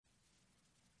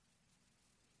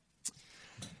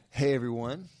Hey,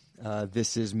 everyone.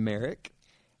 This is Merrick.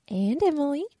 And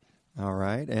Emily. All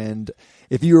right. And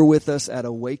if you were with us at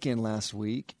Awaken last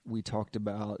week, we talked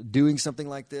about doing something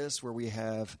like this where we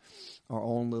have our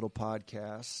own little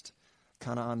podcast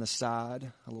kind of on the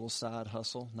side, a little side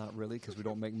hustle. Not really, because we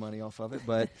don't make money off of it.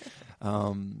 But,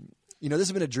 this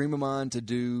has been a dream of mine to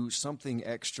do something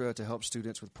extra to help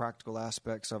students with practical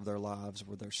aspects of their lives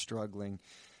where they're struggling.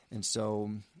 And so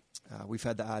we've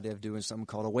had the idea of doing something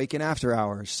called Awaken After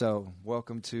Hours. So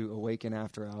welcome to Awaken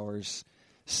After Hours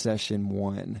Session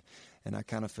 1. And I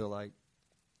kind of feel like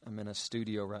I'm in a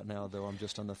studio right now, though I'm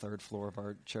just on the third floor of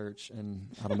our church. And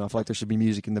I don't know, I feel like there should be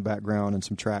music in the background and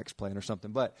some tracks playing or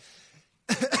something. But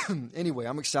anyway,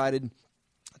 I'm excited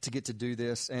to get to do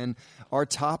this. And our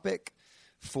topic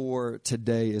for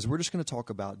today is we're just going to talk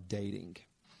about dating.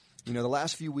 You know, the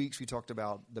last few weeks we talked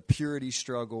about the purity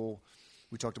struggle.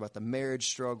 We talked about the marriage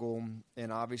struggle.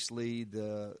 And obviously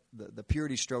the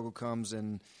purity struggle comes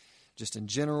in just in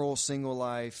general, single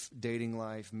life, dating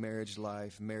life, marriage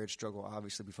struggle.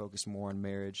 Obviously, we focus more on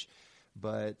marriage.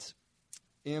 But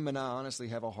Em and I honestly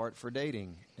have a heart for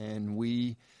dating, and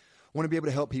we want to be able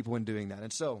to help people in doing that.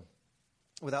 And so,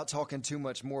 without talking too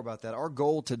much more about that, our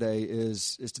goal today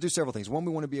is to do several things. One,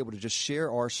 we want to be able to just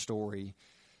share our story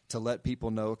to let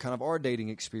people know kind of our dating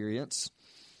experience.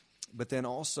 But then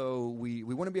also, we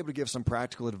want to be able to give some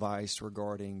practical advice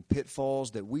regarding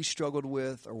pitfalls that we struggled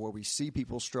with or where we see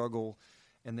people struggle.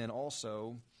 And then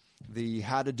also, the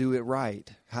how to do it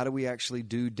right. How do we actually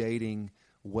do dating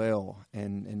well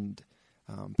and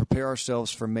prepare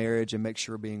ourselves for marriage and make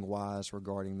sure we're being wise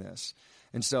regarding this.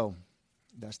 And so,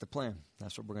 that's the plan.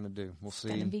 That's what we're going to do. We'll see.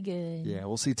 It's going to be good. Yeah,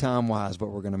 we'll see time-wise, but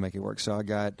we're going to make it work. So I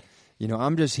got,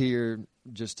 I'm just here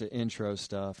just to intro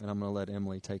stuff, and I'm going to let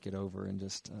Emily take it over and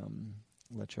just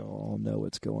let you all know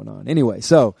what's going on. Anyway,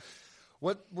 so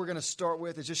what we're going to start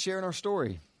with is just sharing our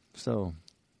story. So,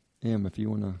 Em, if you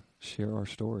want to share our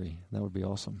story, that would be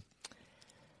awesome.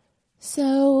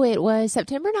 So it was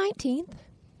September 19th,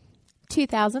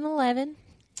 2011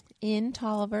 in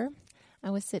Tolliver. I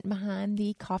was sitting behind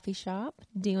the coffee shop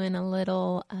doing a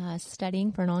little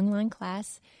studying for an online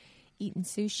class, eating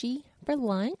sushi for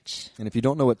lunch. And if you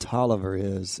don't know what Tolliver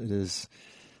is, it is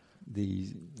the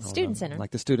Student Center. Like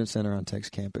the Student Center on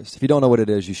Tech's campus. If you don't know what it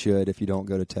is, you should. If you don't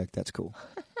go to Tech, that's cool.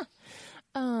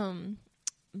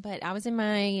 But I was in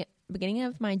my beginning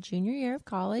of my junior year of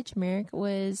college. Merrick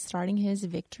was starting his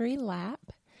Victory Lap,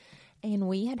 and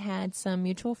we had some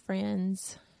mutual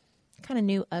friends, kind of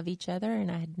knew of each other,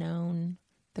 and I had known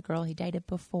the girl he dated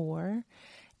before,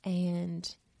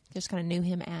 and just kind of knew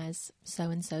him as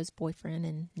so-and-so's boyfriend,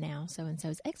 and now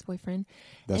so-and-so's ex-boyfriend.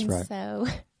 That's right. So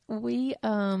we...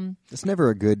 It's never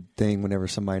a good thing whenever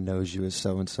somebody knows you as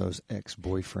so-and-so's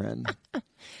ex-boyfriend.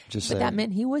 Just but saying. that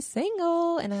meant he was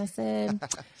single, and I said,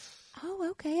 oh,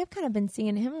 okay, I've kind of been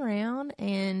seeing him around,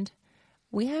 and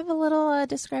we have a little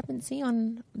discrepancy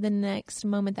on the next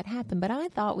moment that happened, but I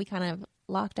thought we kind of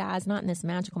locked eyes, not in this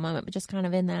magical moment, but just kind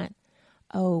of in that,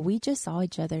 oh, we just saw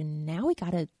each other, now we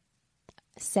got to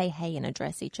say hey and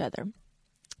address each other.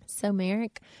 So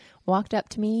Merrick walked up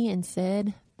to me and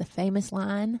said the famous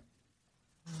line,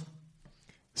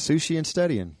 sushi and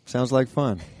studying. Sounds like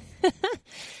fun.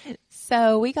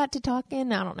 So we got to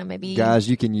talking, I don't know, maybe... Guys,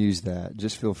 you can use that.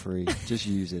 Just feel free. Just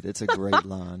use it. It's a great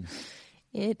line.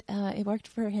 It worked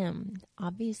for him,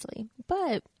 obviously.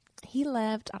 But he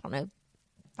left, I don't know,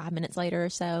 5 minutes later or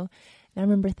so. And I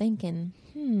remember thinking,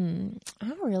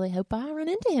 I really hope I run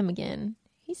into him again.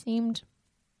 He seemed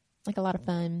like a lot of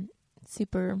fun,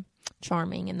 super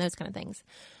charming, and those kind of things.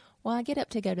 Well, I get up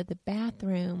to go to the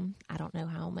bathroom. I don't know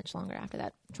how much longer after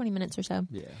that, 20 minutes or so.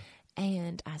 Yeah.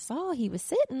 And I saw he was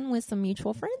sitting with some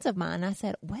mutual friends of mine. I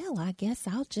said, well, I guess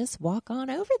I'll just walk on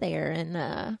over there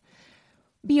and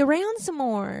be around some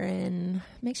more and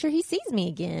make sure he sees me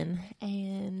again.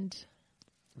 And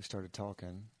we started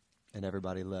talking, and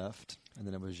everybody left. And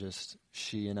then it was just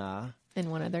she and I. And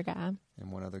one other guy.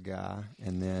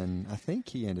 And then I think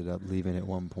he ended up leaving at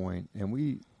one point. And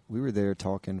we were there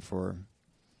talking for,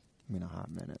 a hot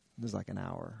minute. It was like an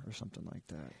hour or something like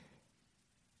that.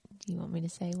 Do you want me to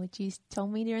say what you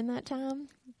told me during that time?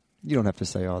 You don't have to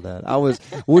say all that.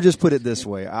 We'll just put it this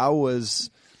way. I was,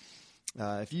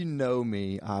 if you know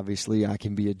me, obviously I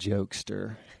can be a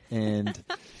jokester. And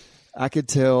I could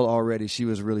tell already she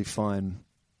was really fun.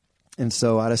 And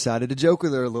so I decided to joke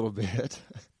with her a little bit.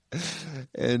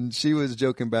 And she was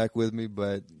joking back with me,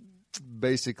 but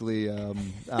basically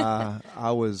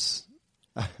I was...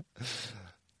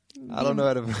 I don't know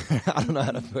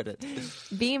how to put it.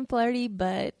 Being flirty,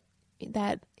 but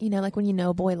that, like when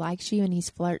a boy likes you and he's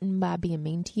flirting by being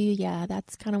mean to you. Yeah,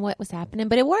 that's kind of what was happening.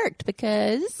 But it worked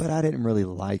because... But I didn't really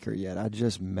like her yet. I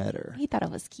just met her. He thought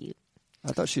it was cute.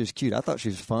 I thought she was cute. I thought she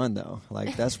was fun, though.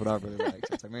 Like, that's what I really liked.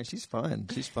 I was like, man, she's fun.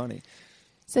 She's funny.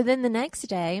 So then the next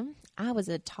day, I was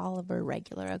a Tolliver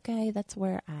regular, okay? That's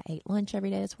where I ate lunch every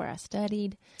day. That's where I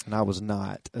studied. And I was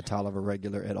not a Tolliver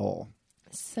regular at all.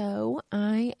 So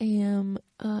I am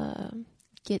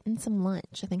getting some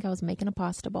lunch. I think I was making a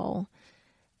pasta bowl.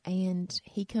 And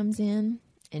he comes in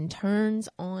and turns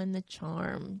on the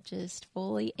charm, just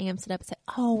fully amps it up and said,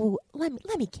 oh, let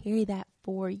me carry that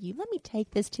for you. Let me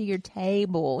take this to your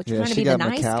table. Trying to be the nice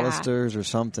guy. She got McAllister's or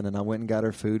something, and I went and got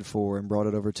her food for her and brought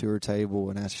it over to her table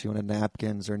and asked if she wanted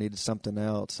napkins or needed something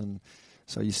else. And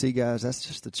so you see, guys, that's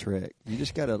just the trick. You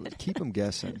just got to keep them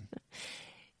guessing.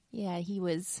 Yeah, he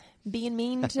was being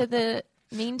mean to the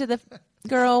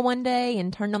girl one day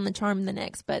and turned on the charm the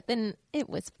next. But then it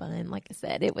was fun. Like I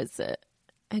said, it was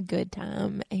a good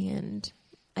time. And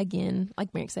again,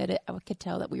 like Merrick said, I could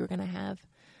tell that we were going to have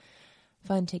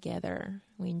fun together.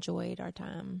 We enjoyed our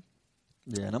time.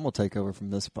 Yeah, and I'm going to take over from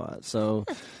this spot. So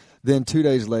then 2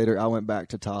 days later, I went back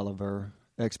to Tolliver,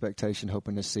 expectation,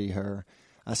 hoping to see her.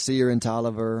 I see her in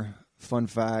Tolliver. Fun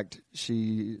fact,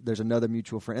 there's another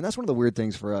mutual friend. And that's one of the weird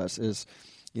things for us is,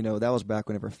 that was back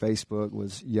whenever Facebook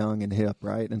was young and hip,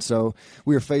 right? And so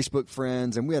we were Facebook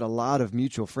friends, and we had a lot of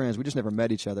mutual friends. We just never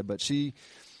met each other. But she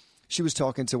was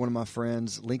talking to one of my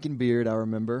friends, Lincoln Beard, I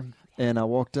remember. And I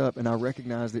walked up, and I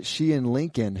recognized that she and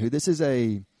Lincoln, who this is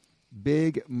a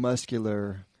big,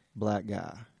 muscular black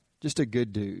guy, just a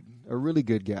good dude, a really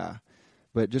good guy.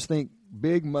 But just think,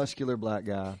 big, muscular black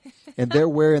guy, and they're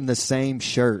wearing the same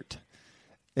shirt.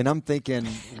 And I'm thinking,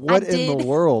 what in the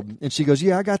world? And she goes,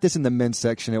 yeah, I got this in the men's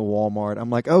section at Walmart. I'm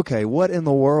like, okay, what in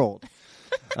the world?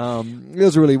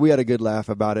 We had a good laugh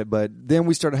about it. But then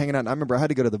we started hanging out. And I remember I had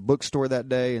to go to the bookstore that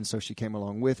day, and so she came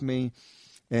along with me.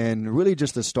 And really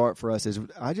just the start for us is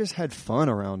I just had fun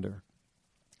around her.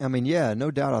 I mean, yeah,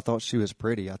 no doubt I thought she was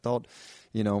pretty. I thought,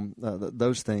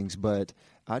 those things. But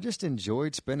I just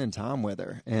enjoyed spending time with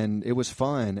her. And it was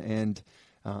fun. And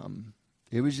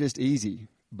it was just easy.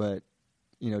 But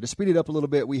to speed it up a little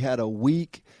bit, we had a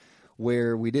week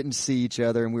where we didn't see each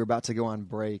other and we were about to go on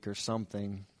break or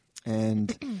something.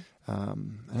 And I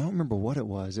don't remember what it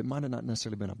was. It might have not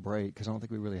necessarily been a break because I don't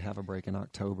think we really have a break in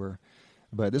October.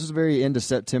 But this was very end of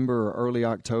September or early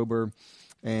October,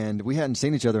 and we hadn't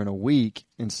seen each other in a week.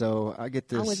 And so I get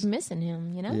this. I was missing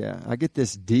him, Yeah, I get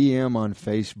this DM on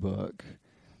Facebook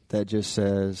that just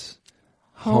says,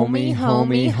 homie.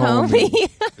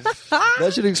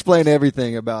 That should explain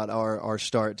everything about our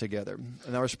start together.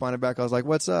 And I responded back. I was like,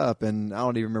 what's up? And I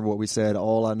don't even remember what we said.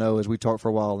 All I know is we talked for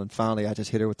a while, and finally I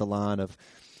just hit her with the line of,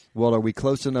 well, are we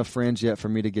close enough friends yet for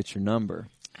me to get your number?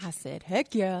 I said,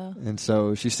 heck yeah. And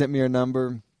so she sent me her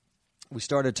number. We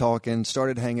started talking,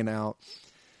 started hanging out,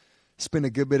 spent a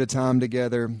good bit of time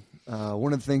together.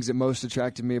 One of the things that most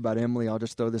attracted me about Emily, I'll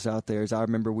just throw this out there, is I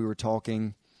remember we were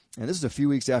talking. And this is a few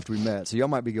weeks after we met, so y'all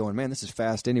might be going, man, this is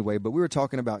fast anyway. But we were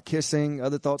talking about kissing,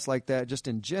 other thoughts like that, just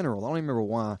in general. I don't even remember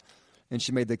why. And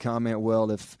she made the comment, well,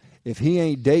 if he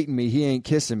ain't dating me, he ain't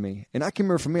kissing me. And I can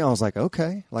remember for me, I was like,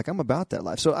 okay, like I'm about that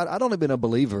life. So I'd only been a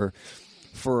believer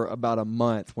for about a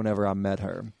month whenever I met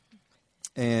her.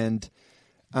 And,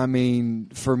 I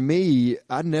mean, for me,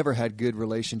 I'd never had good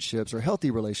relationships or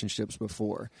healthy relationships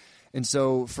before. And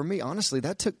so for me, honestly,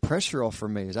 that took pressure off for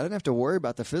me. I didn't have to worry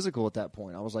about the physical at that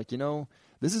point. I was like,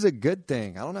 this is a good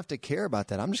thing. I don't have to care about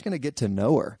that. I'm just going to get to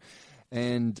know her.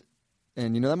 And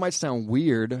that might sound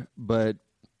weird, but,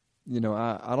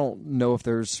 I don't know if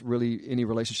there's really any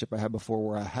relationship I had before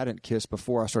where I hadn't kissed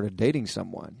before I started dating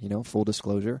someone, full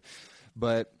disclosure.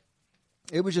 But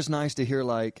it was just nice to hear,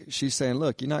 like, she's saying,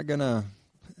 look, you're not going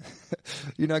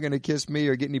to kiss me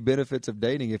or get any benefits of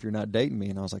dating if you're not dating me.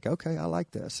 And I was like, okay, I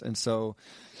like this. And so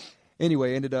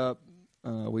anyway, ended up,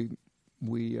 we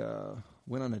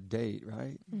went on a date,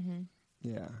 right? Mm-hmm.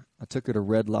 Yeah. I took her to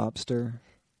Red Lobster.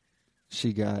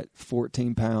 She got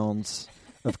 14 pounds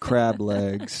of crab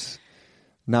legs.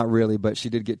 Not really, but she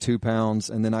did get 2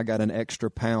 pounds, and then I got an extra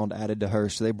pound added to her,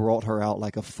 so they brought her out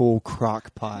like a full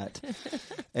crock pot.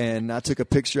 And I took a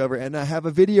picture of her, and I have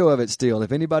a video of it still.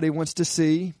 If anybody wants to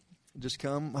see, just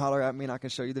come holler at me, and I can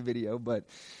show you the video. But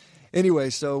anyway,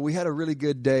 so we had a really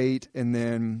good date, and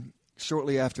then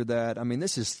shortly after that, I mean,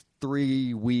 this is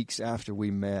 3 weeks after we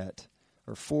met,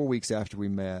 or 4 weeks after we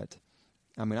met.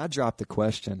 I mean, I dropped the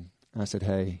question. I said,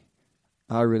 hey,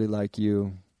 I really like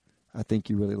you. I think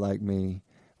you really like me.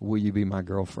 Will you be my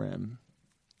girlfriend?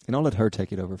 And I'll let her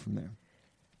take it over from there.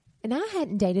 And I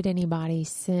hadn't dated anybody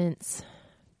since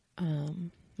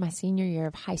my senior year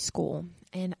of high school,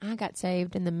 and I got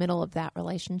saved in the middle of that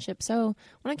relationship. So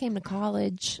when I came to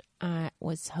college, I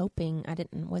was hoping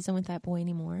wasn't with that boy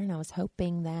anymore, and I was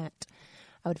hoping that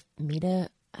I would meet a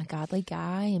godly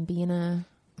guy and be in a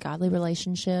godly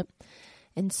relationship.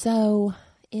 And so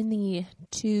in the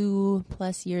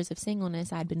 2+ years of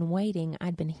singleness, I'd been waiting.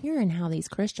 I'd been hearing how these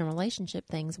Christian relationship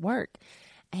things work.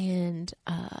 And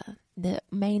the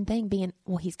main thing being,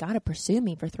 well, he's got to pursue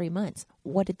me for 3 months.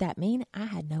 What did that mean? I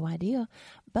had no idea.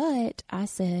 But I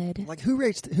said, like, who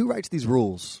writes these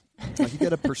rules? Like, you got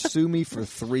to pursue me for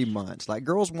 3 months. Like,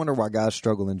 girls wonder why guys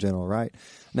struggle in general, right?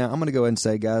 Now, I'm going to go ahead and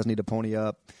say guys need to pony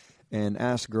up and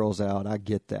ask girls out. I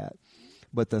get that.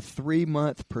 But the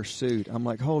 3-month pursuit, I'm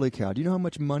like, holy cow. Do you know how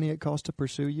much money it costs to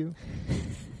pursue you?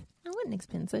 it wasn't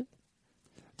expensive.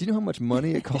 Do you know how much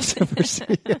money it costs to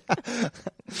pursue you?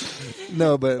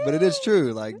 No, but it is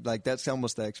true. Like that's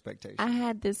almost the expectation. I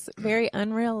had this very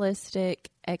unrealistic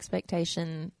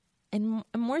expectation, and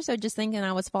more so just thinking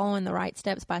I was following the right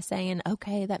steps by saying,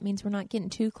 okay, that means we're not getting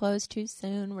too close too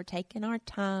soon. We're taking our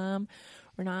time.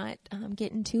 We're not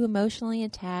getting too emotionally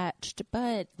attached.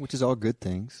 But which is all good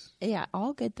things. Yeah,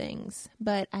 all good things.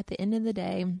 But at the end of the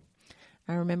day,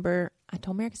 I remember I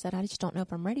told Merrick, I said, I just don't know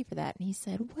if I'm ready for that. And he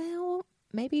said, well,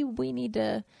 maybe we need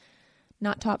to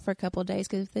not talk for a couple of days,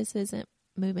 because if this isn't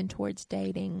moving towards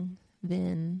dating,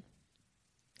 then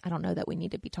I don't know that we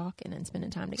need to be talking and spending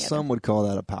time together. Some would call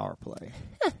that a power play.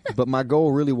 But my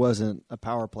goal really wasn't a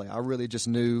power play. I really just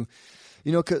knew,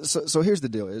 so here's the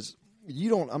deal is,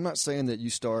 I'm not saying that you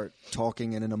start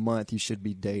talking and in a month you should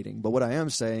be dating. But what I am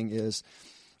saying is,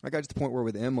 I got to the point where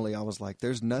with Emily, I was like,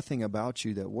 there's nothing about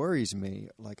you that worries me.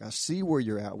 Like, I see where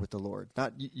you're at with the Lord.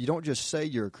 You don't just say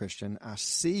you're a Christian. I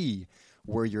see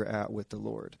where you're at with the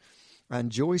Lord. I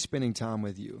enjoy spending time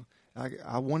with you.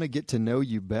 I want to get to know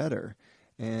you better.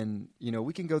 And,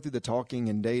 we can go through the talking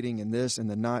and dating and this and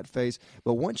the not phase.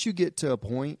 But once you get to a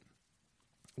point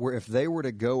where if they were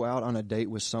to go out on a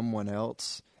date with someone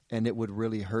else and it would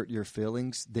really hurt your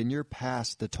feelings, then you're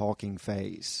past the talking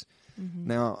phase. Mm-hmm.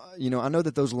 Now, I know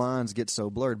that those lines get so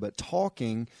blurred, but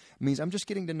talking means I'm just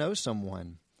getting to know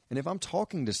someone. And if I'm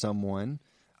talking to someone,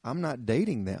 I'm not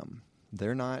dating them.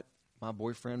 They're not my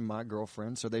boyfriend, my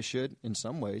girlfriend, so they should, in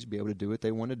some ways, be able to do what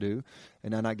they want to do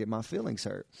and not get my feelings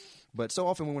hurt. But so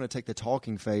often we want to take the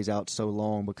talking phase out so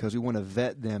long because we want to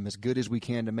vet them as good as we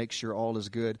can to make sure all is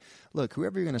good. Look,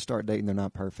 whoever you're going to start dating, they're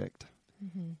not perfect.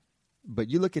 Mm-hmm.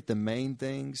 But you look at the main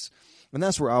things, and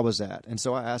that's where I was at. And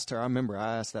so I asked her, I remember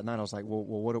I asked that night, I was like, well,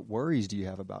 what worries do you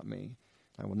have about me?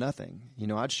 Like, well, nothing.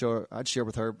 I'd share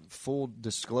with her full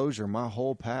disclosure, my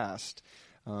whole past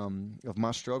of my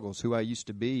struggles, who I used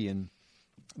to be.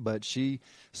 But she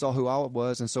saw who I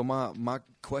was. And so my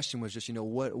question was just,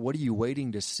 what are you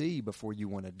waiting to see before you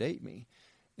want to date me?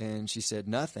 And she said,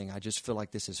 nothing. I just feel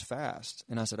like this is fast.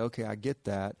 And I said, okay, I get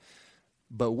that.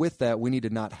 But with that, we need to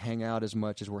not hang out as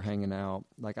much as we're hanging out.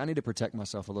 Like, I need to protect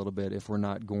myself a little bit if we're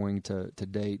not going to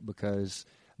date, because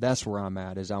that's where I'm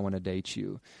at, is I want to date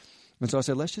you. And so I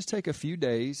said, let's just take a few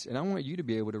days, and I want you to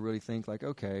be able to really think like,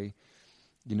 okay,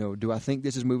 do I think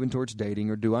this is moving towards dating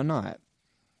or do I not?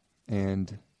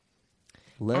 And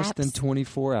less than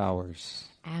 24 hours.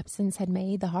 Absence had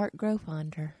made the heart grow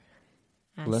fonder.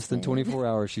 Less than 24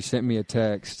 hours, she sent me a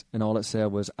text, and all it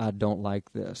said was, I don't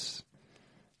like this.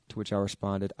 To which I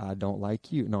responded, I don't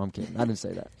like you. No, I'm kidding. I didn't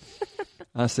say that.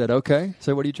 I said, okay,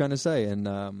 so what are you trying to say? And,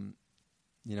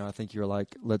 I think you were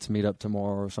like, let's meet up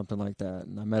tomorrow or something like that.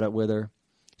 And I met up with her.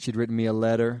 She'd written me a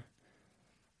letter,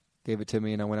 gave it to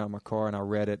me, and I went out in my car and I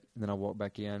read it. And then I walked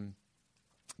back in.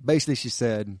 Basically, she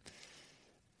said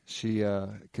she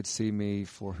could see me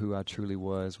for who I truly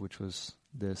was, which was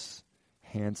this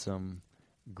handsome,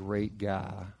 great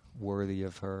guy worthy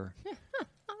of her.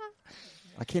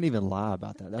 I can't even lie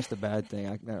about that. That's the bad thing.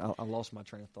 I lost my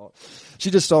train of thought.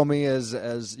 She just saw me as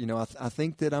I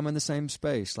think that I'm in the same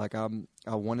space. Like, I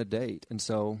want to date. And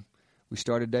so we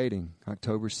started dating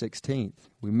October 16th.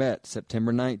 We met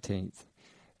September 19th.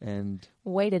 And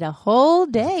waited a whole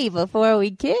day before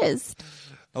we kissed.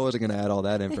 I wasn't going to add all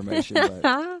that information,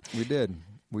 but we did.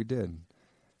 We did.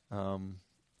 I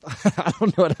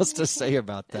don't know what else to say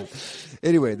about that.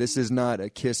 Anyway, this is not a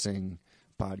kissing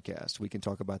podcast. We can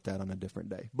talk about that on a different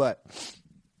day. But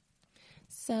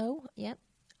so,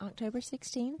 October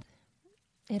 16th,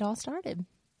 it all started.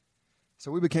 So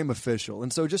we became official.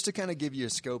 And so just to kind of give you a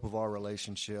scope of our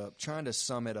relationship, trying to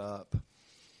sum it up,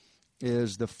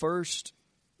 is the first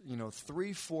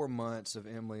 3-4 months of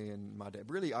Emily and my dad,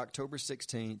 really October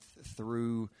 16th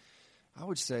through, I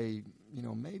would say,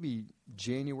 maybe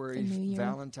January,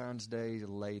 Valentine's Day,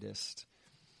 the latest.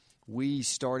 We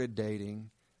started dating.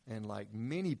 And like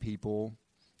many people,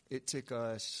 it took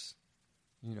us,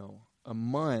 a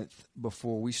month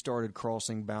before we started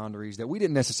crossing boundaries that we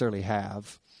didn't necessarily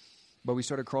have, but we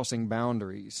started crossing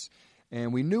boundaries.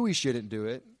 And we knew we shouldn't do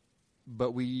it,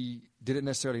 but we didn't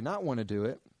necessarily not want to do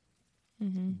it.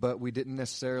 But we didn't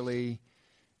necessarily,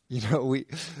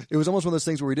 it was almost one of those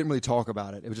things where we didn't really talk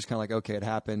about it. It was just kind of like, okay, it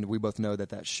happened. We both know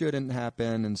that shouldn't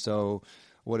happen. And so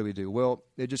what do we do? Well,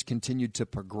 it just continued to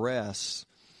progress.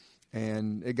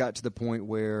 And it got to the point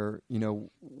where,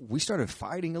 we started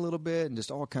fighting a little bit and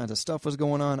just all kinds of stuff was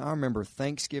going on. I remember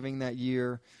Thanksgiving that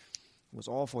year was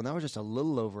awful. And that was just a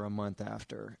little over a month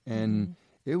after. And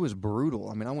it was brutal.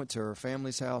 I mean, I went to her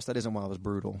family's house. That isn't why it was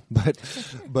brutal, but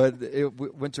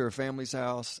went to her family's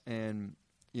house, and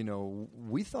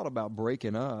we thought about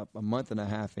breaking up a month and a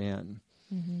half in,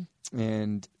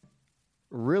 and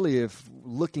really, if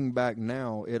looking back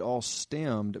now, it all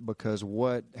stemmed because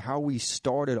how we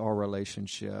started our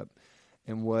relationship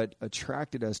and what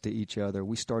attracted us to each other,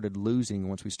 we started losing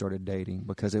once we started dating,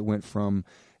 because it went from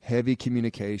heavy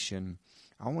communication.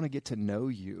 I want to get to know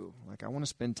you. Like, I want to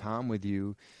spend time with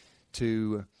you,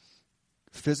 to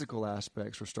physical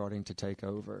aspects were starting to take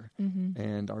over.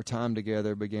 And our time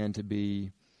together began to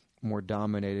be more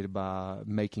dominated by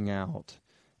making out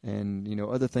and,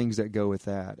 other things that go with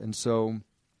that. And so,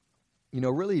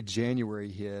 really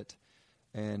January hit,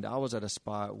 and I was at a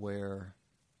spot where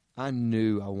I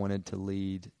knew I wanted to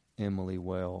lead Emily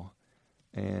well.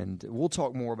 And we'll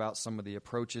talk more about some of the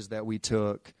approaches that we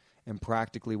took and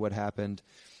practically what happened.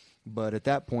 But at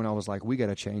that point, I was like, we got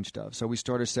to change stuff. So we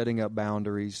started setting up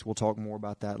boundaries. We'll talk more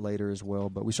about that later as well.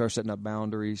 But we started setting up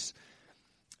boundaries,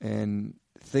 and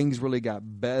things really got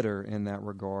better in that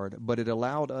regard. But it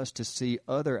allowed us to see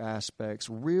other aspects,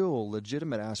 real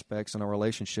legitimate aspects in our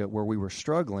relationship where we were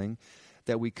struggling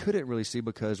that we couldn't really see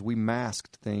because we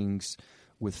masked things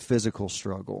with physical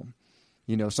struggle.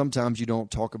 Sometimes you don't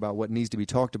talk about what needs to be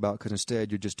talked about because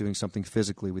instead you're just doing something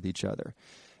physically with each other.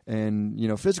 And,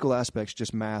 physical aspects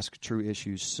just mask true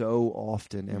issues so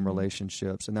often in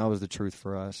relationships. And that was the truth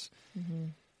for us.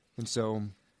 And so...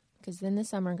 because then the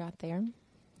summer got there.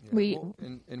 Yeah,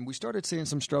 and we started seeing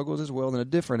some struggles as well in a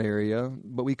different area,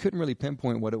 but we couldn't really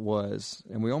pinpoint what it was.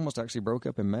 And we almost actually broke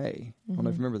up in May. I don't know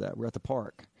if you remember that. We're at the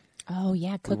park. Oh,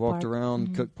 yeah, Cook Park. We walked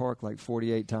around Cook Park like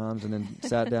 48 times and then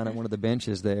sat down at one of the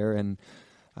benches there. And,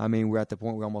 I mean, we're at the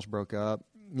point we almost broke up.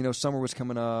 Summer was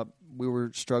coming up. We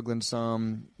were struggling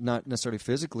some, not necessarily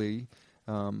physically,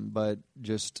 but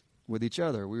just with each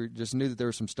other. We just knew that there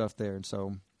was some stuff there, and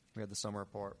so we had the summer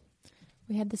apart.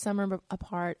 We had the summer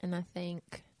apart, and I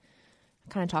think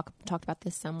I kind of talked about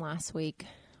this some last week,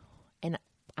 and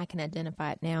I can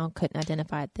identify it now. Couldn't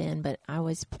identify it then, but I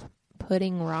was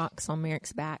putting rocks on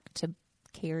Merrick's back to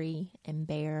carry and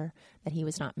bear that he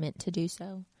was not meant to do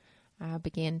so. I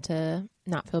began to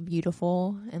not feel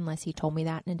beautiful unless he told me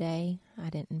that in a day.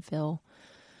 I didn't feel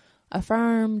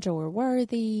affirmed or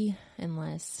worthy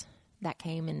unless that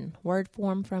came in word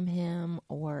form from him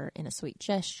or in a sweet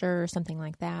gesture or something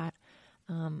like that.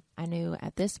 I knew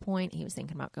at this point he was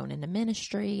thinking about going into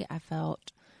ministry. I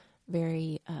felt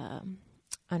very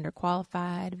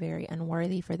underqualified, very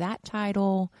unworthy for that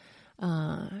title.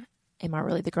 Am I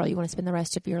really the girl you want to spend the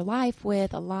rest of your life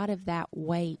with? A lot of that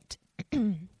weight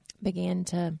began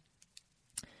to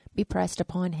be pressed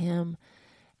upon him.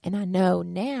 And I know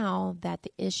now that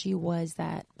the issue was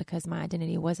that because my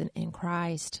identity wasn't in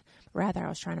Christ, rather I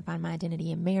was trying to find my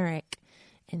identity in Merrick.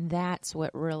 And that's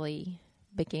what really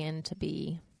began to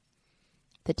be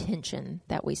the tension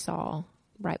that we saw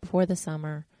right before the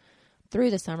summer,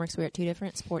 through the summer, because we were at two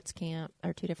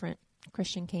different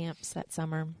Christian camps that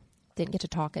summer. Didn't get to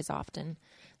talk as often.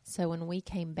 So when we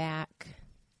came back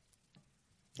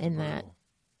in that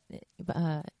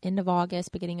end of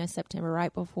August, beginning of September,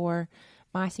 right before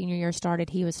my senior year started,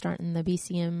 he was starting the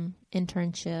BCM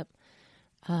internship.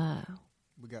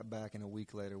 We got back, and a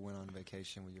week later went on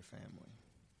vacation with your family.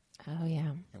 Oh,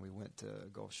 yeah. And we went to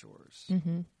Gulf Shores.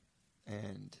 Mm-hmm.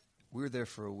 And we were there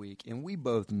for a week, and we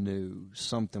both knew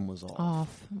something was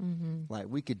off. Mm-hmm. Like,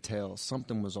 we could tell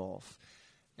something was off.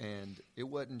 And it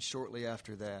wasn't shortly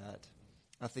after that,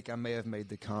 I think I may have made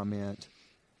the comment,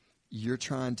 you're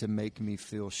trying to make me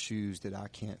feel shoes that I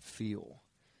can't feel.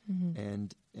 Mm-hmm.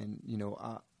 And you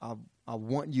know, I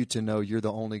want you to know you're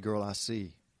the only girl I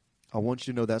see. I want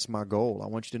you to know that's my goal. I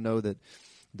want you to know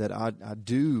that I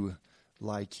do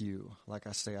like you, like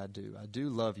I say I do. I do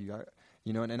love you.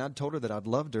 And I told her that I'd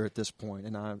loved her at this point,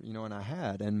 and I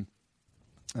had. And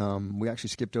we actually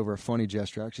skipped over a funny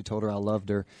gesture. I actually told her I loved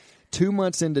her 2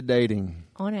 months into dating.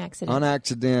 On accident. On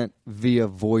accident via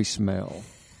voicemail.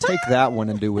 Take that one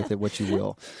and do with it what you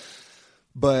will.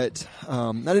 But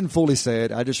I didn't fully say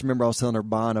it. I just remember I was telling her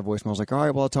bye on a voicemail. I was like, all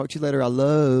right, well, I'll talk to you later. I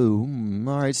love.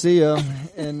 All right, see ya.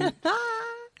 And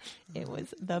it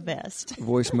was the best.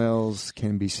 Voicemails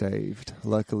can be saved.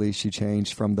 Luckily, she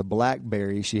changed from the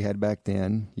BlackBerry she had back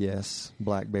then, yes,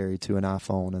 BlackBerry, to an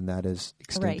iPhone, and that is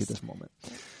extinct at this moment.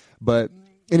 But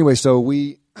anyway, so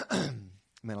we,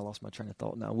 man, I lost my train of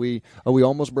thought now. We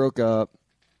almost broke up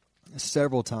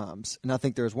several times, and I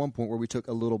think there was one point where we took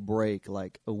a little break,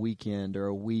 like a weekend or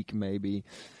a week maybe,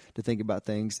 to think about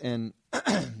things. And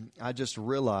I just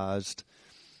realized,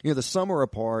 the summer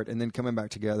apart and then coming back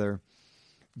together,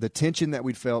 the tension that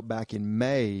we'd felt back in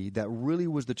May, that really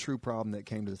was the true problem that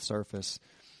came to the surface,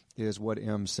 is what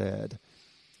Em said,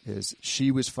 is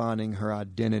she was finding her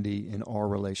identity in our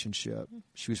relationship.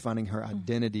 She was finding her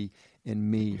identity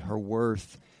in me, her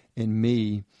worth in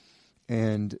me.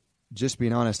 And just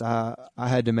being honest, I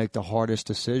had to make the hardest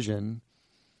decision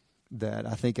that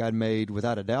I think I'd made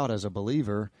without a doubt as a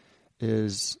believer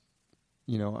is,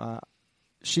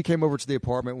 she came over to the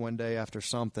apartment one day after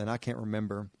something, I can't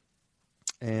remember,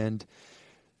 and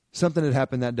something had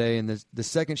happened that day, and the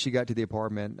second she got to the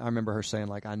apartment, I remember her saying,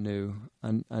 like, I knew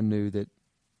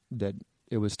that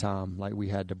it was time, like we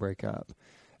had to break up.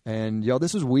 And y'all,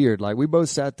 this was weird. Like, we both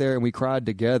sat there and we cried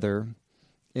together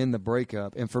in the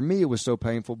breakup. And for me, it was so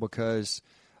painful because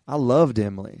I loved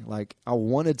Emily. Like, I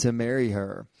wanted to marry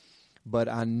her, but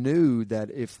I knew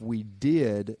that if we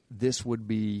did, this would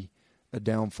be a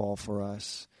downfall for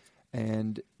us.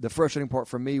 And the frustrating part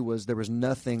for me was there was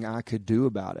nothing I could do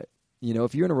about it.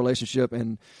 If you're in a relationship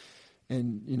and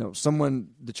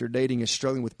someone that you're dating is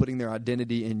struggling with putting their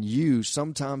identity in you,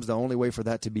 sometimes the only way for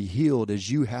that to be healed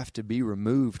is you have to be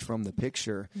removed from the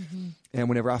picture. Mm-hmm. And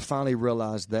whenever I finally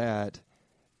realized that,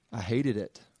 I hated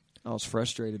it. I was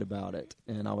frustrated about it,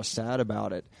 and I was sad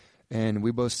about it. And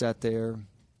we both sat there,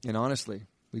 and honestly,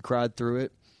 we cried through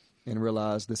it and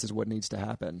realized this is what needs to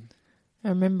happen. I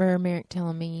remember Merrick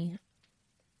telling me,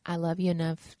 I love you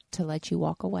enough to let you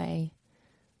walk away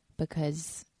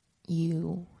because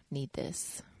you need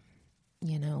this.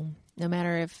 No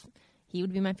matter if he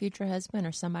would be my future husband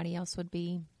or somebody else would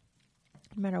be,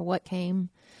 no matter what came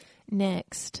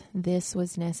next, this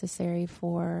was necessary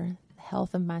for the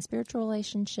health of my spiritual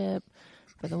relationship,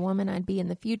 for the woman I'd be in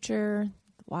the future,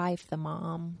 the wife, the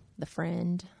mom, the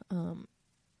friend.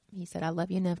 He said, I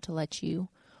love you enough to let you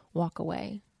walk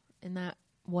away. And that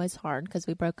was hard because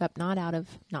we broke up not out of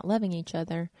not loving each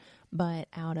other, but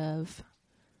out of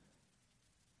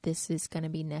this is going to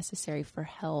be necessary for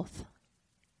health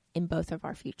in both of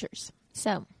our futures.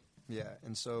 So, yeah.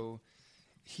 And so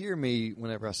hear me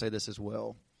whenever I say this as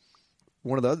well.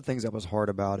 One of the other things that was hard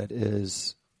about it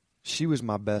is she was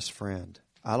my best friend.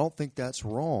 I don't think that's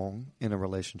wrong in a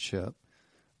relationship,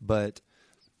 but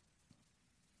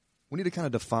we need to kind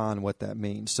of define what that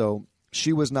means. So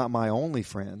she was not my only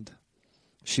friend.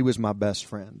 She was my best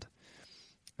friend.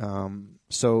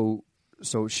 So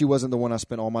she wasn't the one I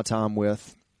spent all my time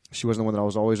with. She wasn't the one that I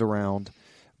was always around.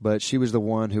 But she was the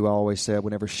one who I always said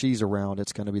whenever she's around,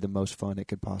 it's going to be the most fun it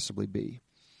could possibly be.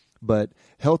 But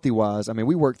healthy-wise,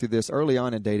 we worked through this early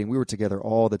on in dating. We were together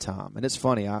all the time. And it's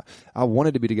funny, I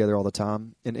wanted to be together all the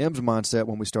time. And Em's mindset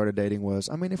when we started dating was,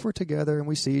 if we're together and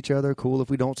we see each other, cool. If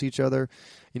we don't see each other,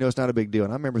 it's not a big deal.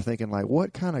 And I remember thinking, like,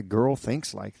 what kind of girl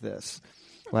thinks like this?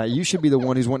 Like, you should be the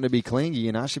one who's wanting to be clingy,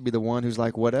 and I should be the one who's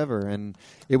like, whatever. And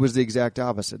it was the exact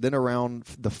opposite. Then around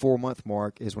the 4-month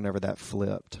mark is whenever that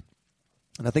flipped.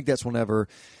 And I think that's whenever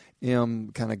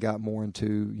Em kind of got more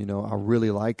into, I really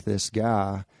like this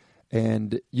guy.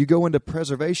 And you go into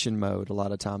preservation mode a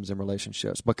lot of times in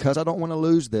relationships. Because I don't want to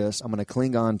lose this, I'm going to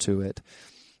cling on to it.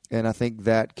 And I think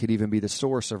that could even be the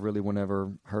source of really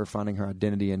whenever her finding her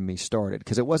identity in me started.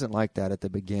 Because it wasn't like that at the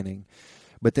beginning.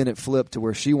 But then it flipped to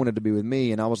where she wanted to be with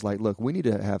me. And I was like, look, we need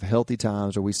to have healthy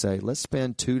times where we say, let's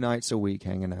spend 2 nights a week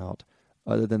hanging out.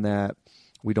 Other than that,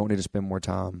 we don't need to spend more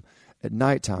time at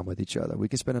nighttime with each other. We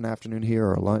can spend an afternoon here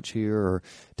or a lunch here or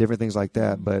different things like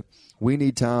that. But we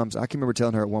need times. I can remember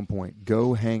telling her at one point,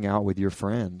 go hang out with your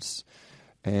friends.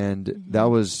 And that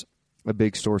was a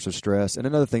big source of stress. And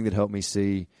another thing that helped me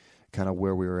see kind of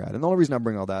where we were at. And the only reason I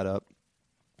bring all that up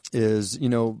is,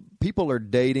 people are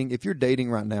dating. If you're dating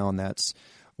right now and that's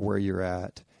where you're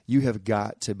at, you have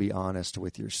got to be honest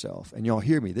with yourself. And y'all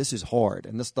hear me. This is hard.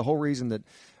 And that's the whole reason that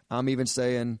I'm even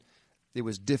saying it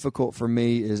was difficult for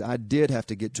me is I did have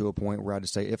to get to a point where I had to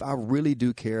say, if I really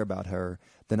do care about her,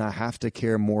 then I have to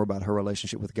care more about her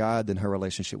relationship with God than her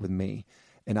relationship with me.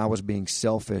 And I was being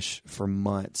selfish for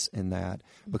months in that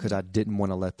because I didn't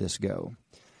want to let this go.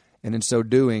 And in so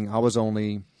doing, I was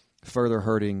only further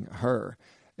hurting her.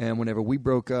 And whenever we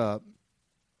broke up,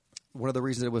 one of the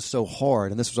reasons it was so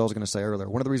hard, and this was what I was going to say earlier,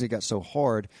 one of the reasons it got so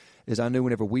hard is I knew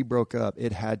whenever we broke up,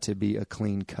 it had to be a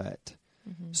clean cut.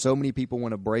 Mm-hmm. So many people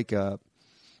want to break up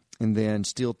and then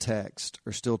still text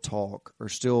or still talk or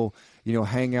still,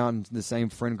 hang out in the same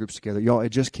friend groups together. Y'all, it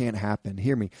just can't happen.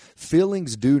 Hear me.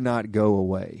 Feelings do not go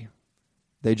away.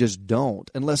 They just don't,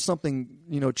 unless something,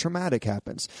 traumatic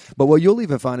happens. But what you'll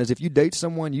even find is if you date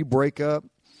someone, you break up,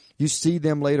 you see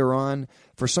them later on,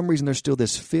 for some reason there's still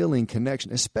this feeling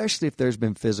connection, especially if there's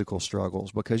been physical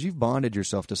struggles, because you've bonded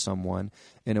yourself to someone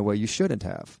in a way you shouldn't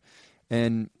have.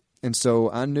 And so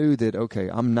I knew that, okay,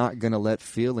 I'm not going to let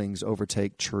feelings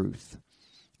overtake truth.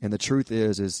 And the truth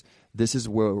is this is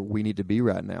where we need to be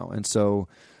right now. And so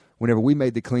whenever we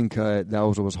made the clean cut, that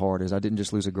was what was hard, is I didn't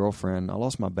just lose a girlfriend. I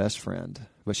lost my best friend.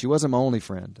 But she wasn't my only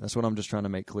friend. That's what I'm just trying to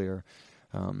make clear.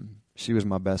 She was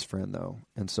my best friend, though.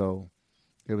 And so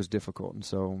it was difficult. And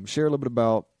so share a little bit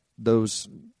about those,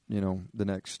 the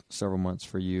next several months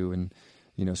for you, and,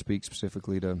 speak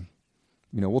specifically to,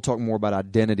 we'll talk more about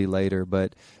identity later,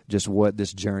 but just what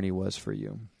this journey was for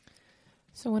you.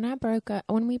 So when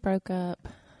we broke up,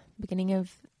 beginning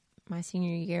of my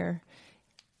senior year,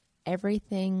 every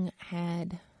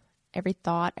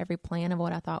thought, every plan of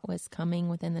what I thought was coming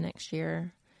within the next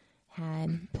year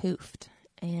had poofed.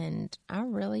 And I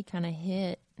really kind of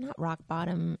hit, not rock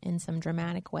bottom in some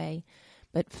dramatic way,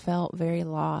 but felt very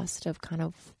lost of kind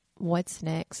of what's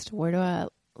next. Where do I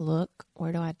look?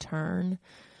 Where do I turn?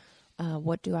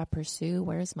 What do I pursue?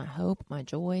 Where's my hope, my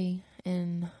joy?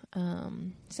 And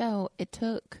so it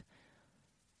took,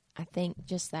 I think,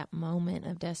 just that moment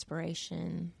of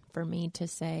desperation for me to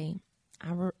say,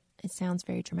 it sounds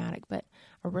very dramatic, but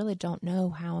I really don't know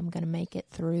how I'm going to make it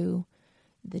through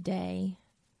the day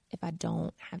if I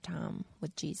don't have time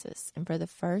with Jesus. And for the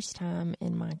first time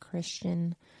in my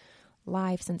Christian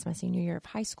life since my senior year of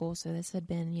high school, so this had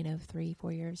been,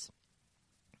 3-4 years,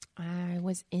 I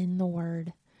was in the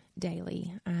Word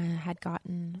daily. I had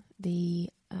gotten the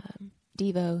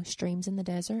Devo Streams in the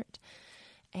Desert,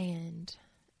 and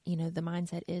the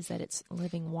mindset is that it's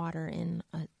living water in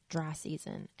a dry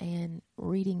season, and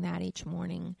reading that each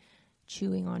morning,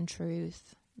 chewing on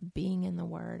truth, being in the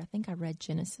Word. I think I read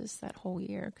Genesis that whole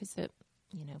year because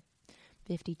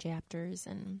 50 chapters,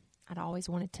 and I'd always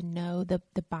wanted to know the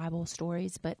Bible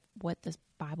stories, but what the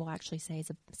Bible actually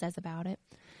says about it.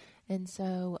 And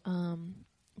so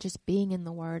just being in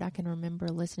the Word, I can remember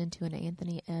listening to an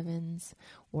Anthony Evans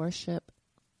worship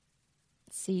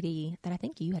CD that I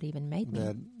think you had even made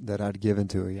me. That I'd given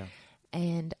to her, yeah.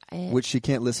 And which she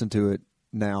can't listen to it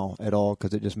now at all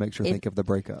because it just makes her think of the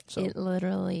breakup. So it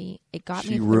got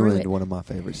me. She ruined one of my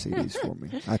favorite CDs for me.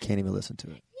 I can't even listen to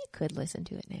it. You could listen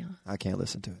to it now. I can't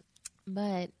listen to it.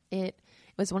 But it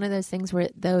was one of those things where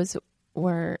those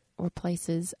were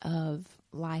places of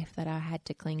life that I had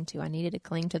to cling to. I needed to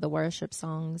cling to the worship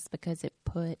songs because it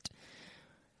put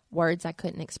words I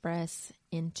couldn't express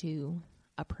into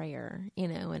a prayer,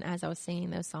 and as I was singing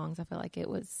those songs, I felt like it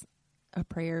was a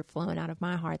prayer flowing out of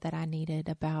my heart that I needed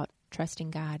about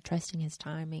trusting God, trusting His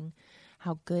timing,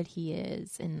 how good He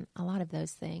is, and a lot of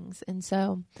those things. And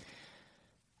so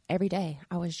every day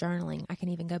I was journaling. I can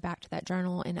even go back to that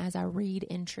journal, and as I read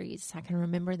entries, I can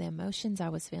remember the emotions I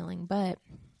was feeling. But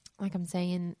like I'm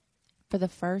saying, for the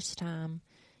first time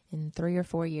in 3 or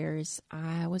 4 years,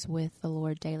 I was with the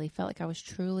Lord daily. Felt like I was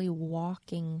truly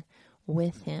walking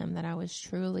with Him, that I was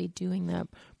truly doing the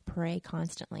pray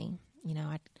constantly.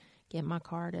 I'd get in my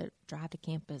car to drive to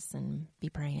campus and be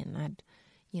praying.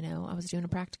 I was doing a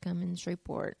practicum in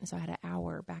Shreveport, so I had an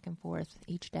hour back and forth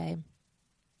each day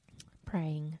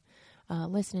praying,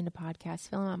 listening to podcasts,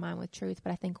 filling my mind with truth.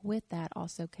 But I think with that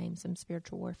also came some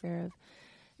spiritual warfare of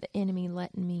the enemy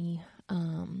letting me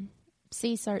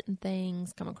see certain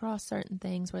things, come across certain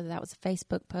things, whether that was a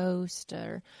Facebook post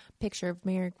or a picture of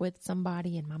Merrick with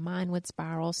somebody, and my mind would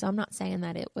spiral. So I'm not saying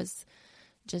that it was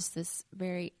just this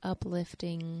very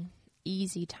uplifting,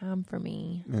 easy time for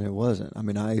me. And it wasn't. I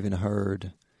mean, I even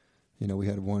heard, we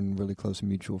had one really close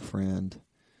mutual friend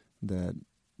that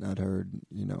I'd heard,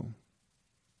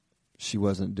 she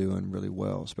wasn't doing really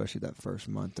well, especially that first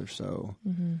month or so.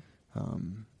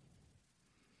 Mm-hmm.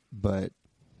 But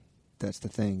that's the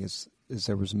thing is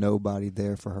there was nobody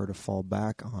there for her to fall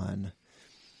back on,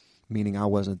 meaning I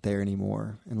wasn't there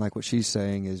anymore. And like what she's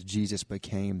saying is Jesus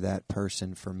became that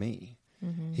person for me.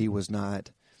 Mm-hmm. He was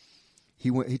not,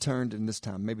 he turned in this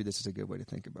time, maybe this is a good way to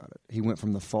think about it. He went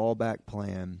from the fallback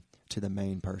plan to the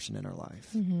main person in her life.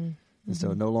 Mm-hmm. And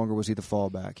so no longer was he the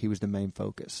fallback. He was the main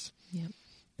focus. Yep.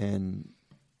 And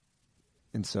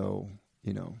so,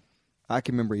 I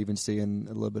can remember even seeing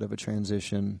a little bit of a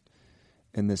transition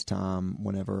in this time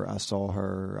whenever I saw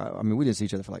her. I mean, we didn't see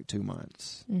each other for like 2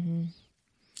 months. Mm-hmm.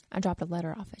 I dropped a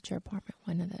letter off at your apartment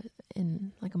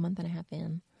in like a month and a half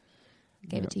in.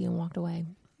 Gave it to you and walked away.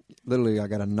 Literally, I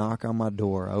got a knock on my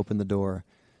door. I opened the door.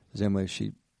 It was Emily.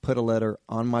 She put a letter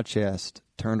on my chest,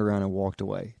 turned around and walked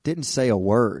away. Didn't say a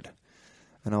word.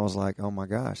 And I was like, oh my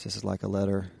gosh, this is like a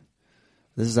letter.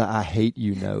 This is a I hate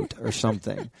you note or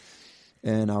something.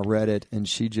 And I read it, and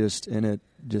she just, in it,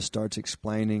 just starts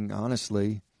explaining,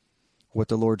 honestly, what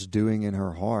the Lord's doing in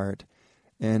her heart.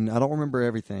 And I don't remember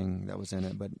everything that was in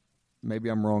it, but maybe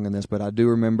I'm wrong in this, but I do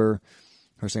remember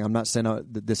her saying, I'm not saying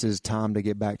that this is time to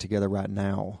get back together right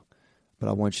now, but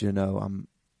I want you to know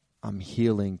I'm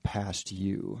healing past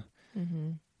you.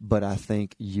 Mm-hmm. But I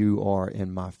think you are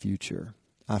in my future.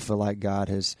 I feel like God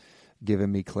has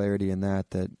given me clarity in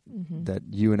that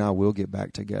you and I will get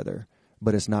back together.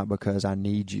 But it's not because I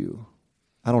need you.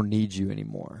 I don't need you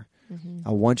anymore. Mm-hmm.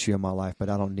 I want you in my life, but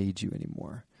I don't need you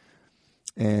anymore.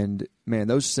 And man,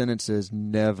 those sentences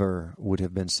never would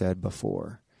have been said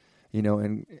before,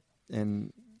 and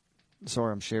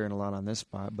sorry, I'm sharing a lot on this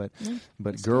spot, but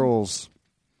girls,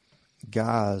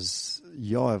 guys,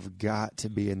 y'all have got to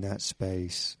be in that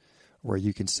space where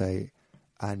you can say,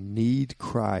 I need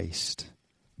Christ,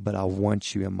 but I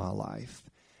want you in my life.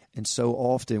 And so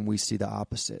often we see the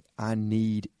opposite. I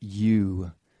need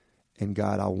you, and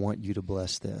God, I want you to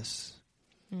bless this.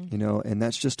 And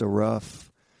that's just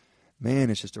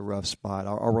it's just a rough spot.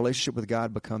 Our relationship with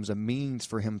God becomes a means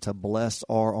for him to bless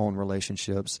our own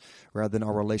relationships rather than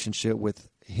our relationship with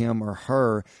him or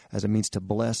her as a means to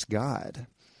bless God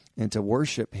and to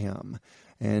worship him.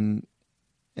 And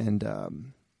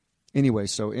anyway,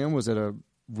 so Em was at a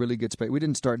really good space. We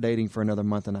didn't start dating for another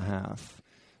month and a half.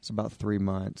 It's about 3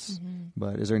 months. Mm-hmm.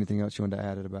 But is there anything else you wanted to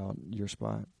add about your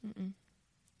spot? Mm-mm.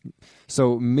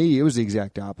 So me, it was the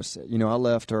exact opposite. I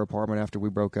left her apartment after we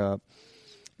broke up,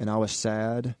 and I was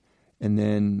sad. And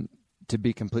then, to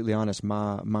be completely honest,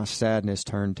 my sadness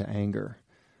turned to anger.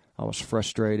 I was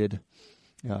frustrated.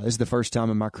 This is the first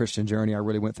time in my Christian journey I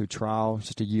really went through trial,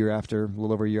 just a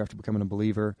little over a year after becoming a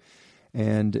believer.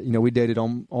 And, we dated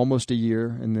almost a year,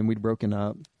 and then we'd broken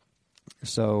up.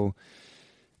 So,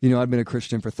 I'd been a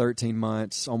Christian for 13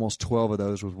 months. Almost 12 of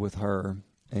those was with her.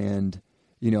 And,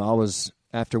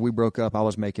 after we broke up, I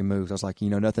was making moves. I was like,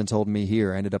 nothing's holding me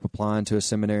here. I ended up applying to a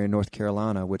seminary in North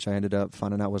Carolina, which I ended up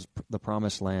finding out was the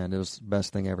promised land. It was the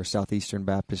best thing ever. Southeastern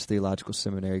Baptist Theological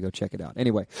Seminary. Go check it out.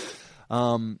 Anyway,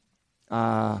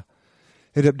 I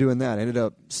ended up doing that. I ended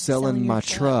up selling my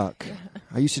truck. Yeah.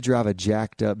 I used to drive a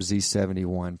jacked up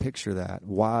Z71. Picture that.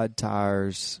 Wide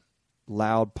tires,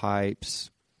 loud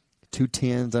pipes, 2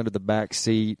 tens under the back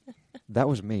seat. That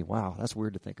was me. Wow, that's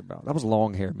weird to think about. That was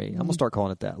long hair me. I'm going to start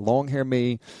calling it that. Long hair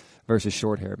me versus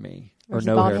short hair me. Versus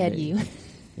or no bald hair head me. you.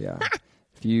 Yeah.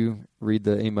 If you read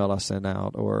the email I sent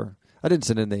out, or I didn't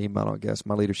send in the email, I guess.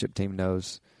 My leadership team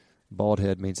knows bald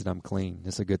head means that I'm clean.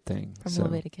 It's a good thing. From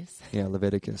Leviticus. Yeah,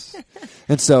 Leviticus.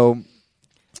 And so,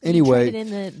 anyway. You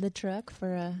traded in the truck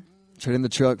for a... Trade in the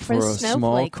truck for a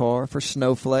small car for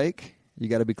Snowflake. You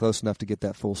got to be close enough to get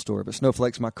that full story. But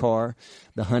Snowflake's my car,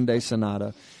 the Hyundai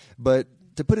Sonata. But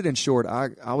to put it in short,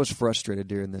 I was frustrated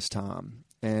during this time,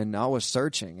 and I was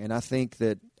searching. And I think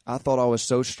that I thought I was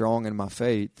so strong in my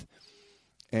faith,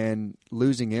 and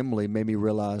losing Emily made me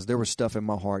realize there was stuff in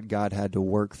my heart God had to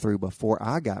work through before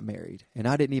I got married, and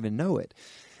I didn't even know it.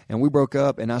 And we broke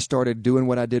up, and I started doing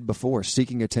what I did before,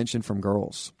 seeking attention from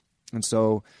girls. And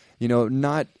so,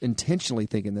 not intentionally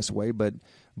thinking this way, but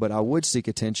I would seek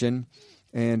attention.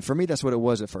 And for me, that's what it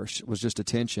was at first. It was just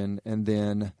attention. And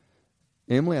then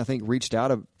Emily, I think, reached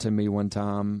out to me one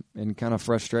time in kind of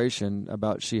frustration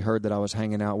about she heard that I was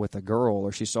hanging out with a girl,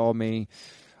 or she saw me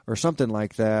or something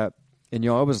like that. And, it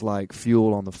was like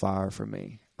fuel on the fire for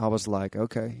me. I was like,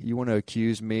 okay, you want to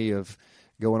accuse me of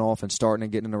going off and starting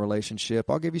and getting in a relationship?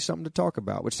 I'll give you something to talk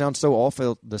about, which sounds so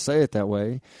awful to say it that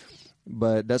way,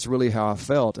 but that's really how I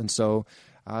felt. And so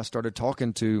I started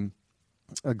talking to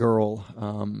a girl,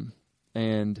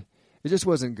 and it just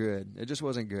wasn't good. It just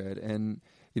wasn't good. And,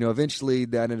 eventually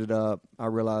that ended up, I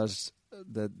realized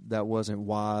that wasn't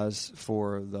wise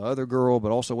for the other girl,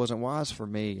 but also wasn't wise for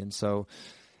me. And so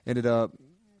ended up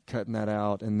cutting that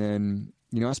out. And then,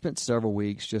 I spent several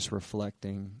weeks just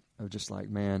reflecting of just like,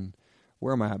 man,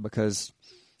 where am I at? Because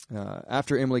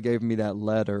after Emily gave me that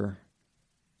letter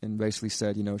and basically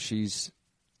said,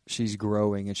 she's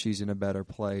growing and she's in a better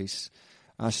place,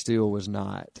 I still was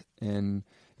not. And,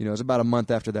 it was about a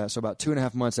month after that. So about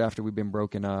 2.5 months after we'd been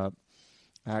broken up,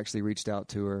 I actually reached out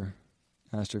to her,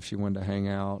 asked her if she wanted to hang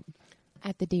out.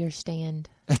 At the deer stand.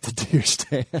 At the deer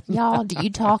stand. Y'all, do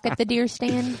you talk at the deer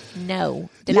stand? No.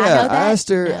 Did yeah, I know that? I asked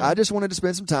her. No. I just wanted to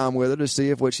spend some time with her to see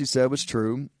if what she said was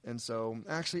true. And so,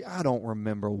 actually, I don't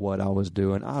remember what I was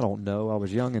doing. I don't know. I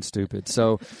was young and stupid.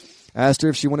 So I asked her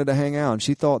if she wanted to hang out, and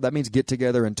she thought that means get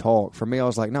together and talk. For me, I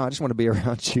was like, no, I just want to be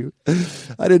around you.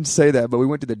 I didn't say that, but we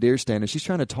went to the deer stand, and she's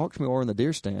trying to talk to me over in the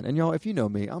deer stand. And, y'all, if you know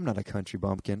me, I'm not a country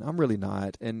bumpkin. I'm really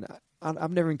not. And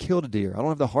I've never even killed a deer. I don't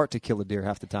have the heart to kill a deer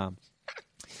half the time.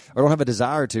 I don't have a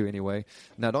desire to anyway.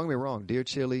 Now, don't get me wrong. Deer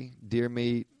chili, deer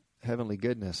meat, heavenly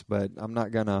goodness. But I'm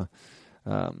not going to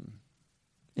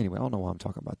anyway, I don't know why I'm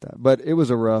talking about that. But it was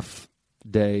a rough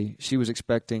day. She was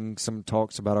expecting some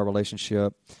talks about our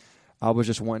relationship. I was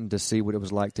just wanting to see what it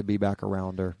was like to be back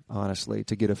around her, honestly,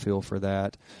 to get a feel for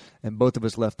that. And both of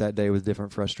us left that day with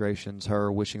different frustrations.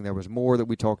 Her wishing there was more that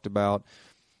we talked about,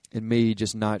 and me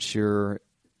just not sure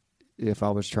if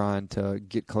I was trying to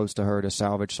get close to her to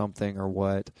salvage something or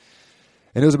what.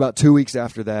 And it was about 2 weeks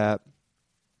after that.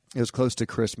 It was close to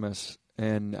Christmas.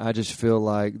 And I just feel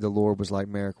like the Lord was like,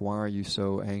 Merrick, why are you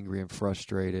so angry and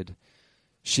frustrated?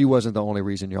 She wasn't the only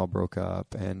reason y'all broke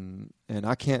up. And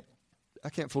I can't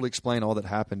fully explain all that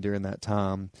happened during that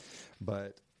time.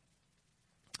 But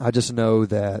I just know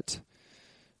that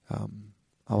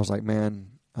I was like, man,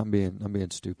 I'm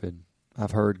being stupid.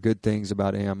 I've heard good things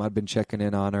about Em. I've been checking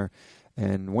in on her.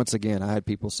 And once again, I had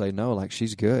people say, no, like,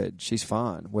 she's good. She's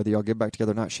fine. Whether y'all get back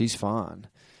together or not, she's fine.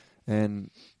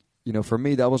 And, you know, for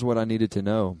me, that was what I needed to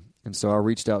know. And so I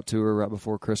reached out to her right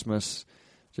before Christmas,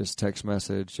 just text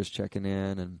message, just checking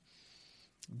in. And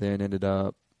then ended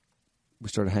up, we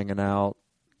started hanging out,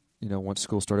 you know, once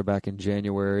school started back in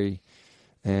January,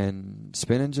 and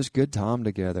spending just good time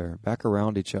together, back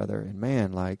around each other. And,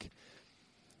 man, like,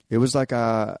 it was like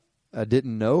I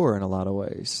didn't know her in a lot of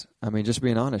ways. I mean, just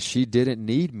being honest, she didn't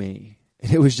need me.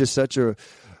 And it was just such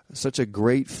a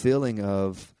great feeling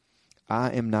of I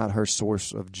am not her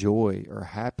source of joy or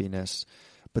happiness,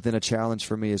 but then a challenge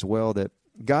for me as well that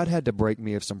God had to break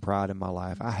me of some pride in my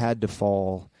life. I had to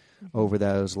fall over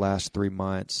those last 3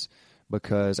 months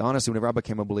because, honestly, whenever I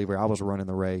became a believer, I was running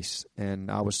the race,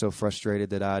 and I was so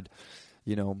frustrated that I'd,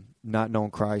 you know, not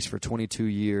known Christ for 22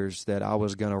 years, that I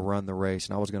was going to run the race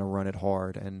and I was going to run it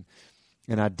hard. And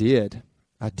I did.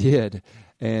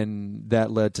 And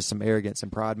that led to some arrogance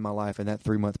and pride in my life. And that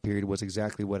 3-month period was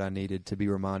exactly what I needed to be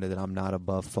reminded that I'm not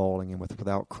above falling. And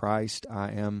without Christ,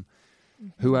 I am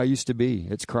who I used to be.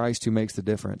 It's Christ who makes the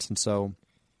difference. And so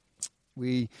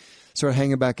we started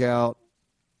hanging back out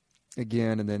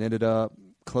again, and then ended up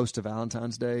close to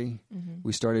Valentine's Day. Mm-hmm.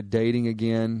 We started dating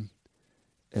again.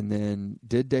 And then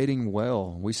did dating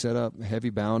well. We set up heavy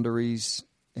boundaries,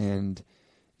 and,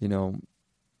 you know,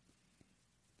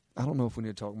 I don't know if we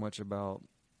need to talk much about.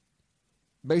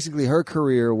 Basically, her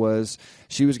career was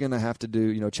she was going to have to do,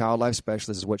 you know, child life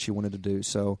specialist is what she wanted to do.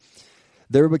 So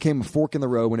there became a fork in the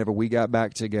road whenever we got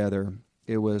back together.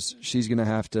 It was she's going to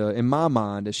have to, in my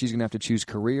mind, she's going to have to choose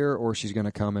career or she's going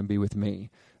to come and be with me.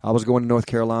 I was going to North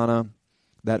Carolina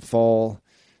that fall.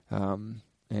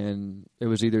 And it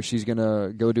was either she's going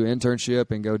to go do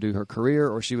internship and go do her career,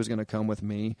 or she was going to come with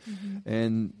me. Mm-hmm.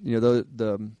 And, you know,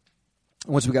 the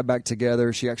once we got back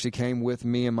together, she actually came with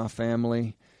me and my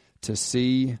family to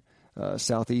see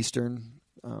Southeastern.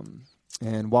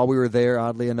 And while we were there,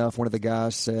 oddly enough, one of the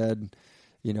guys said,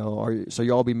 you know, so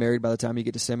y'all be married by the time you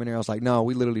get to seminary? I was like, no,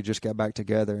 we literally just got back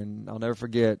together. And I'll never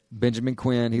forget Benjamin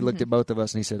Quinn. He looked at both of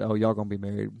us and he said, oh, y'all going to be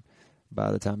married by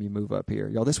the time you move up here.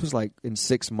 Y'all, this was like in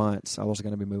 6 months I was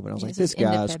going to be moving. I was like, this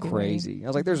guy's crazy. I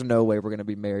was like, there's no way we're going to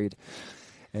be married.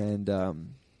 And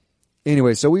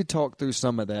anyway, so we talked through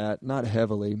some of that, not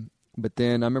heavily. But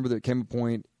then I remember there came a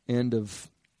point, end of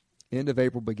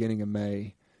April, beginning of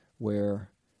May, where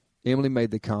Emily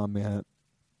made the comment,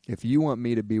 if you want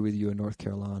me to be with you in North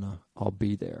Carolina, I'll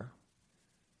be there.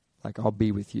 Like, I'll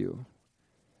be with you.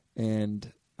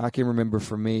 And I can remember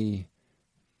for me,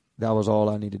 that was all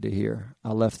I needed to hear.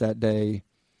 I left that day,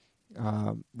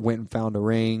 went and found a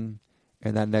ring,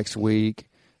 and that next week,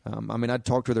 I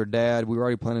talked with her dad. We were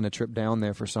already planning a trip down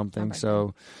there for something.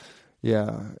 So,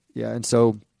 yeah. And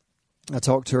so I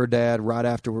talked to her dad right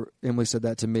after Emily said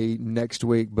that to me. Next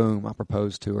week, boom, I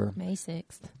proposed to her. May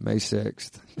 6th. May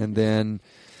 6th. And then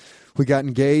we got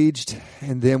engaged,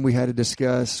 and then we had to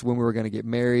discuss when we were going to get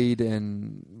married.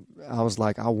 And I was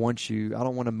like, I want you. I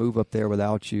don't want to move up there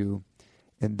without you.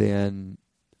 And then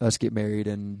us get married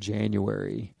in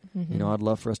January. Mm-hmm. You know, I'd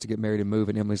love for us to get married and move.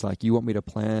 And Emily's like, you want me to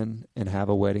plan and have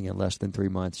a wedding in less than 3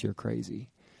 months? You're crazy.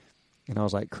 And I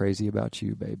was like, crazy about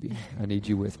you, baby. I need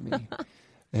you with me.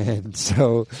 And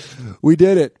so we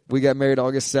did it. We got married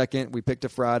August 2nd. We picked a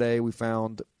Friday. We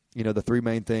found the three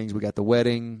main things. We got the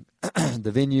wedding,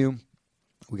 the venue,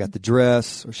 we got the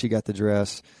dress, or she got the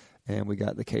dress, and we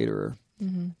got the caterer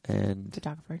and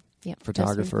photographer. Yep.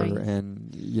 photographer.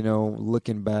 And,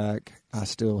 looking back, I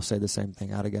still say the same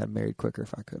thing. I'd have gotten married quicker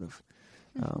if I could have.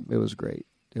 It was great.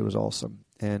 It was awesome.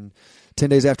 And 10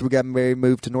 days after we got married,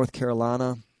 moved to North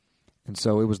Carolina. And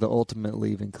so it was the ultimate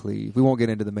leave and cleave. We won't get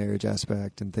into the marriage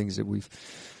aspect and things that we've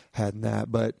had in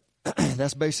that, but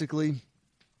that's basically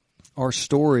our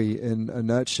story in a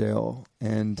nutshell.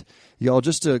 And y'all,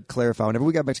 just to clarify, whenever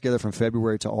we got back together from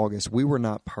February to August, we were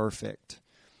not perfect,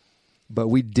 but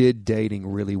we did dating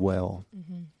really well.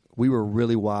 We were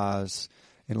really wise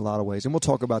in a lot of ways. And we'll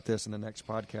talk about this in the next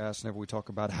podcast whenever we talk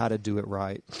about how to do it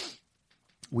right.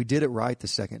 We did it right the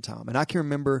second time. And I can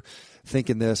remember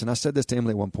thinking this, and I said this to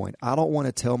Emily at one point, I don't want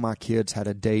to tell my kids how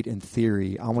to date in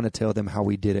theory. I want to tell them how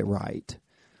we did it right.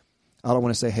 I don't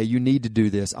want to say, hey, you need to do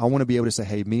this. I want to be able to say,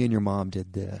 hey, me and your mom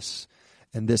did this,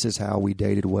 and this is how we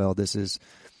dated well. This is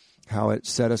how it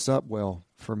set us up well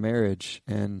for marriage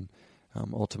and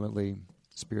ultimately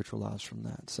spiritual lives from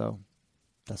that. So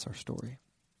that's our story.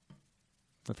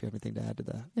 If you have anything to add to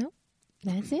that. No,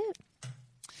 that's it.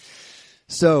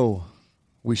 So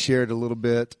we shared a little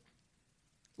bit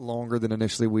longer than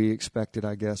initially we expected,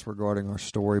 I guess, regarding our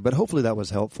story. But hopefully that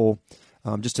was helpful.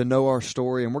 Just to know our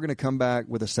story. And we're going to come back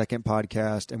with a second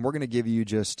podcast, and we're going to give you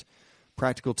just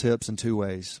practical tips in two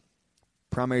ways.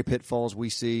 Primary pitfalls we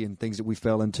see and things that we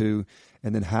fell into,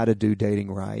 and then how to do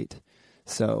dating right.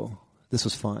 So this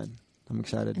was fun. I'm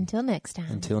excited. Until next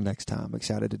time. I'm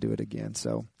excited to do it again.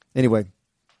 So anyway,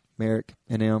 Merrick,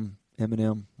 NM,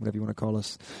 Eminem, whatever you want to call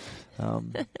us.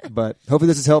 But hopefully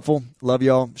this is helpful. Love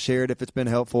y'all. Share it if it's been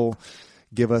helpful.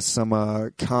 Give us some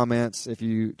comments if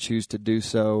you choose to do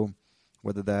so.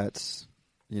 Whether that's,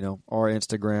 our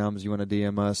Instagrams, you want to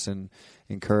DM us and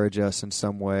encourage us in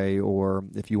some way, or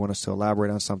if you want us to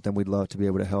elaborate on something, we'd love to be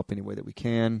able to help any way that we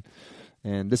can.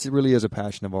 And this really is a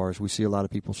passion of ours. We see a lot of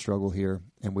people struggle here,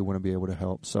 and we want to be able to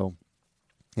help. So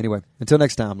anyway, until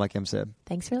next time, like Em said.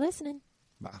 Thanks for listening.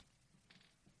 Bye.